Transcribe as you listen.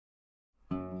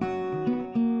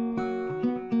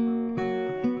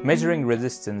Measuring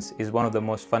resistance is one of the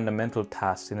most fundamental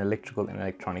tasks in electrical and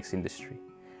electronics industry,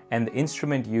 and the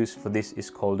instrument used for this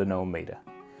is called an ohmmeter,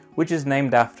 which is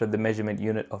named after the measurement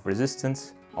unit of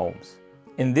resistance, ohms.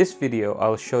 In this video,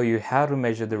 I'll show you how to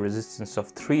measure the resistance of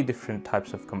three different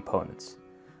types of components: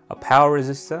 a power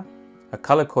resistor, a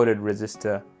color-coded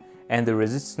resistor, and the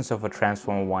resistance of a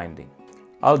transformer winding.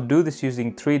 I'll do this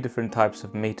using three different types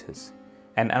of meters: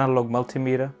 an analog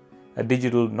multimeter, a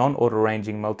digital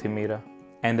non-auto-ranging multimeter,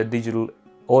 and a digital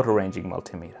auto-ranging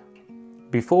multimeter.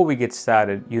 Before we get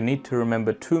started, you need to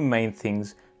remember two main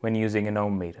things when using an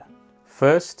ohmmeter.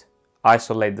 First,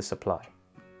 isolate the supply.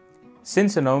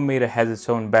 Since an ohmmeter has its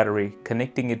own battery,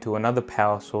 connecting it to another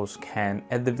power source can,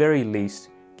 at the very least,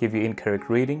 give you incorrect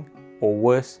reading, or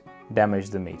worse, damage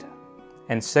the meter.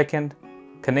 And second,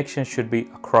 connection should be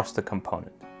across the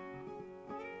component.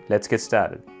 Let's get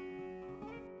started.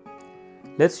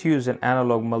 Let's use an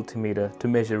analog multimeter to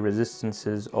measure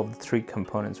resistances of the three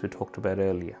components we talked about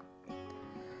earlier.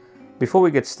 Before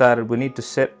we get started, we need to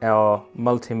set our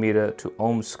multimeter to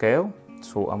ohm scale,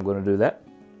 so I'm going to do that.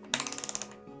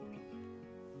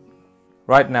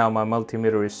 Right now my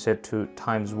multimeter is set to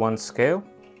 ×1 scale.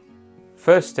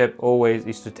 First step always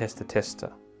is to test the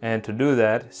tester, and to do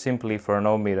that, simply for an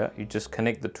ohmmeter, you just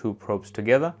connect the two probes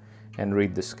together and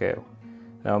read the scale.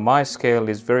 Now my scale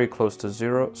is very close to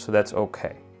 0, so that's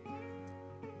okay.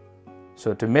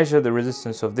 So to measure the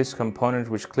resistance of this component,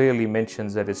 which clearly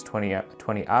mentions that it's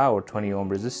 20R or 20 ohm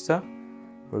resistor,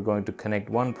 we're going to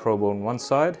connect one probe on one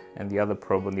side and the other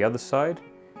probe on the other side,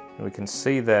 and we can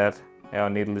see that our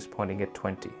needle is pointing at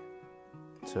 20.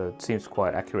 So it seems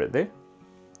quite accurate there.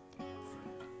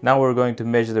 Now we're going to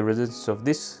measure the resistance of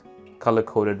this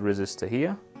color-coded resistor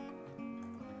here.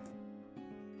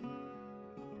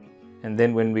 And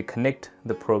then when we connect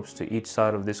the probes to each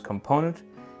side of this component,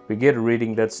 we get a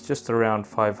reading that's just around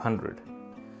 500.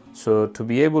 So to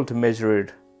be able to measure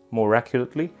it more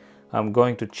accurately, I'm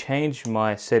going to change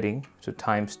my setting to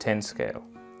 ×10 scale.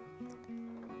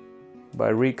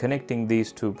 By reconnecting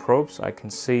these two probes, I can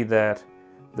see that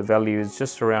the value is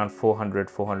just around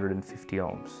 450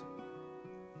 ohms.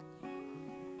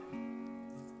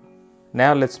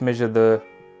 Now let's measure the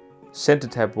center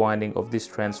tap winding of this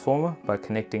transformer by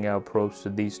connecting our probes to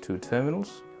these two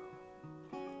terminals.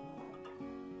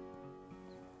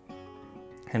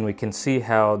 And we can see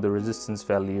how the resistance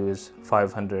value is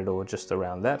 500 or just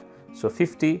around that. So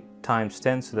 50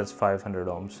 ×10, so that's 500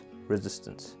 ohms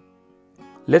resistance.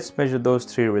 Let's measure those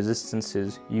three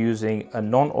resistances using a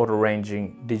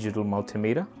non-auto-ranging digital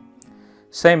multimeter.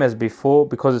 Same as before,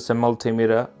 because it's a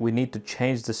multimeter, we need to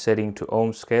change the setting to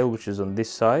ohm scale, which is on this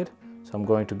side. So I'm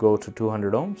going to go to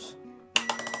 200 ohms.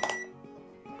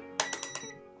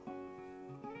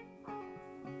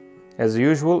 As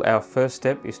usual, our first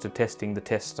step is to testing the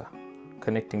tester.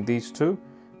 Connecting these two,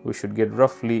 we should get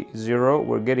roughly 0.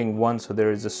 We're getting 1, so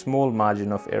there is a small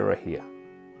margin of error here.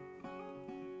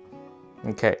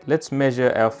 Okay, let's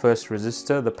measure our first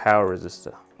resistor, the power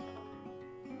resistor.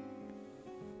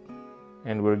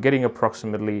 And we're getting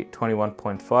approximately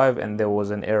 21.5, and there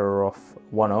was an error of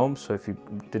 1 ohm, so if you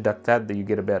deduct that, then you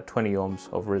get about 20 ohms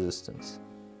of resistance.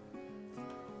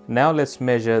 Now let's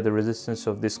measure the resistance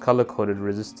of this color-coded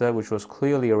resistor, which was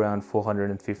clearly around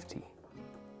 450.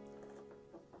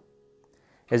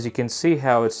 As you can see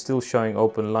how it's still showing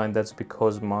open line, that's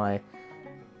because my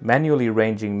manually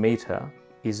ranging meter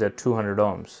is at 200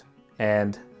 ohms,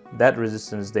 and that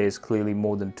resistance there is clearly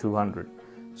more than 200.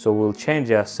 So we'll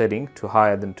change our setting to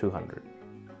higher than 200.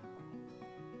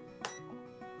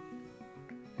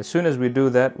 As soon as we do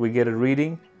that, we get a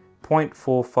reading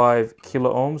 0.45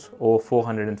 kilo ohms or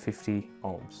 450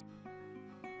 ohms.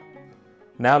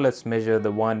 Now let's measure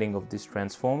the winding of this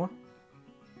transformer.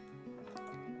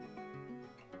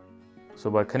 So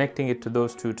by connecting it to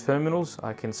those two terminals,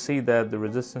 I can see that the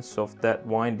resistance of that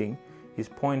winding is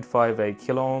 0.58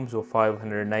 kilo ohms or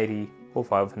 580 or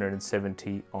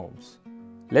 570 ohms.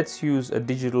 Let's use a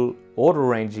digital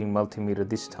auto-ranging multimeter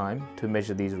this time to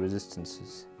measure these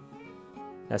resistances.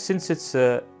 Now since it's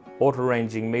a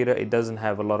auto-ranging meter, it doesn't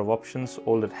have a lot of options.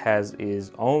 All it has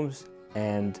is ohms,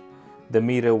 and the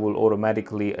meter will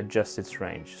automatically adjust its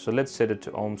range. So let's set it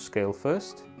to ohm scale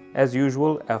first. As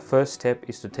usual, our first step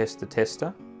is to test the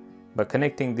tester. By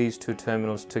connecting these two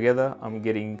terminals together, I'm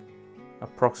getting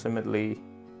approximately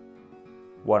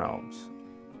 1 ohms.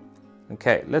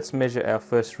 Okay, let's measure our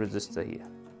first resistor here.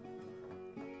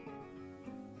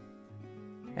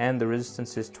 And the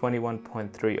resistance is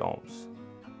 21.3 ohms.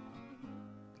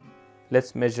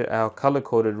 Let's measure our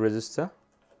color-coded resistor.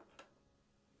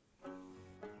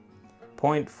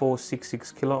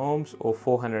 0.466 kilo ohms or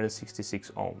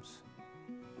 466 ohms.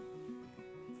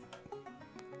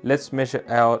 Let's measure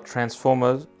our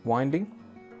transformer's winding.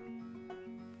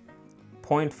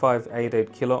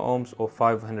 0.588 kilo ohms or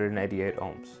 588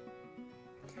 ohms.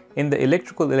 In the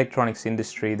electrical electronics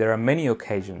industry, there are many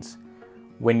occasions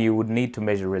when you would need to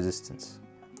measure resistance.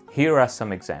 Here are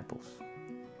some examples.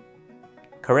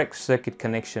 Correct circuit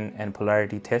connection and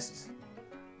polarity tests,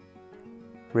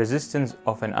 resistance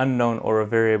of an unknown or a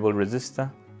variable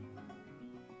resistor,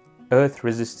 earth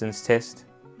resistance test,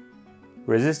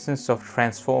 resistance of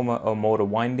transformer or motor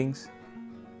windings,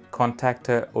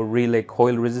 contactor or relay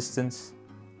coil resistance,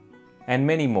 and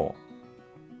many more.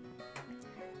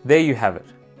 There you have it,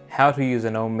 how to use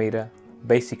an ohm meter,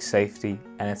 basic safety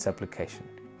and its application.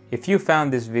 If you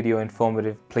found this video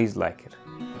informative, please like it.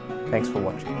 Thanks for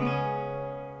watching.